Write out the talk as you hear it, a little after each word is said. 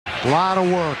A lot of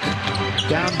work.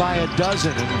 Down by a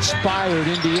dozen, an inspired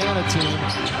Indiana team.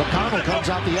 McConnell comes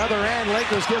out the other end.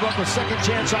 Lakers give up a second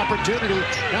chance opportunity.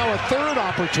 Now a third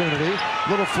opportunity.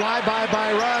 Little flyby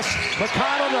by Russ.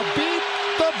 McConnell to beat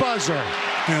the buzzer.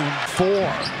 And 4.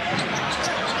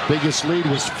 Biggest lead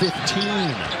was 15.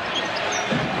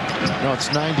 No,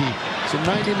 it's 90. Is it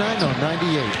 99? No,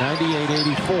 98.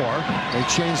 98-84. They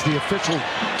changed the official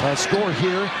score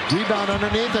here. Rebound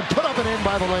underneath and put up and in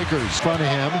by the Lakers. In front of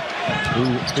him, who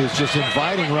is just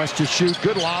inviting Russ to shoot.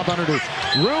 Good lob under to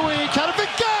Rui. Kind of it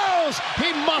goes!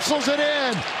 He muscles it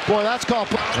in. Boy, that's called.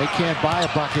 They can't buy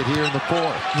a bucket here in the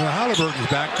fourth. Halliburton's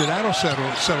back. That'll settle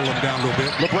him down a little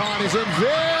bit. LeBron is in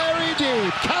very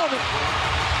deep. Count it.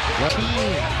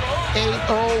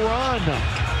 8-0 run.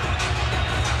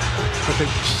 But they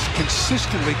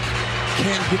consistently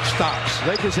can't get stops.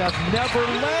 Lakers have never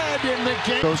led in the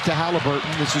game. Goes to Halliburton.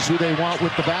 This is who they want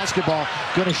with the basketball.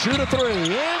 Going to shoot a 3. In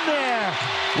there.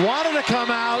 Wanted to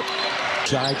come out.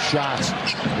 Side shots.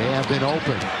 They have been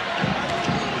open.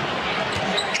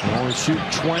 They only shoot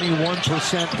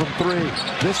 21% from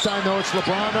 3. This time, though, it's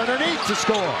LeBron underneath to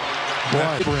score.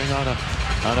 Boy,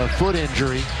 on a foot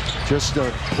injury. Just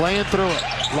playing through it.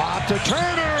 Lob to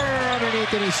Turner.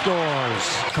 Underneath and he scores.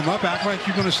 Come up, act like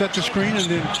you're going to set the screen and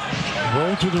then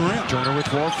roll to the rim. Turner with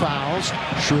 4 fouls.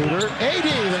 Schroeder, AD,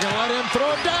 they're going to let him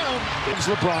throw it down. It's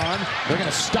LeBron. They're going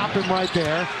to stop him right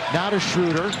there. Now to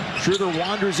Schroeder. Schroeder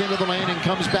wanders into the lane and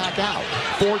comes back out.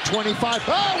 4:25.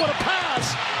 Oh, what a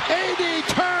pass! AD,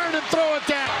 turn and throw it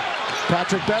down.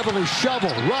 Patrick Beverly,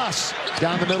 shovel. Russ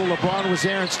down the middle. LeBron was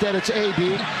there. Instead, it's AD.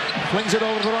 Flings it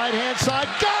over to the right-hand side.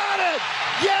 Got it!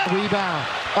 Yeah! Rebound.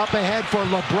 Up ahead for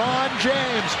LeBron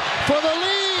James for the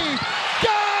lead.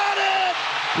 Got it!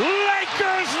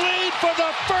 Lakers lead for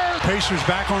the first. Pacers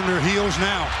back on their heels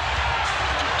now.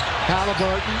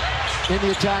 Halliburton in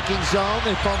the attacking zone.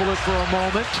 They fumble it for a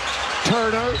moment.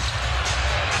 Turner.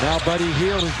 Now Buddy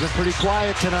Hield has been pretty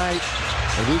quiet tonight.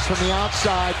 At least from the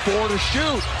outside. 4 to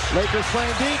shoot. Lakers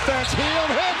playing defense.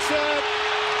 Hield hits it.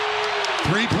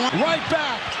 3-point. Right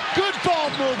back. Good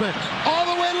ball movement. All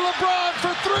the way to LeBron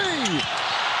for 3.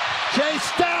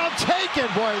 Chase down, taken.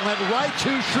 Boy, it went right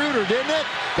to Schroeder, didn't it?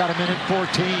 Got a minute 14.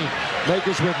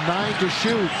 Lakers with 9 to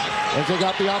shoot. As they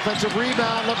got the offensive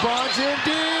rebound, LeBron's in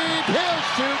deep. He'll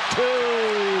shoot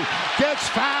 2. Gets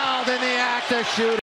fouled in the act of shooting.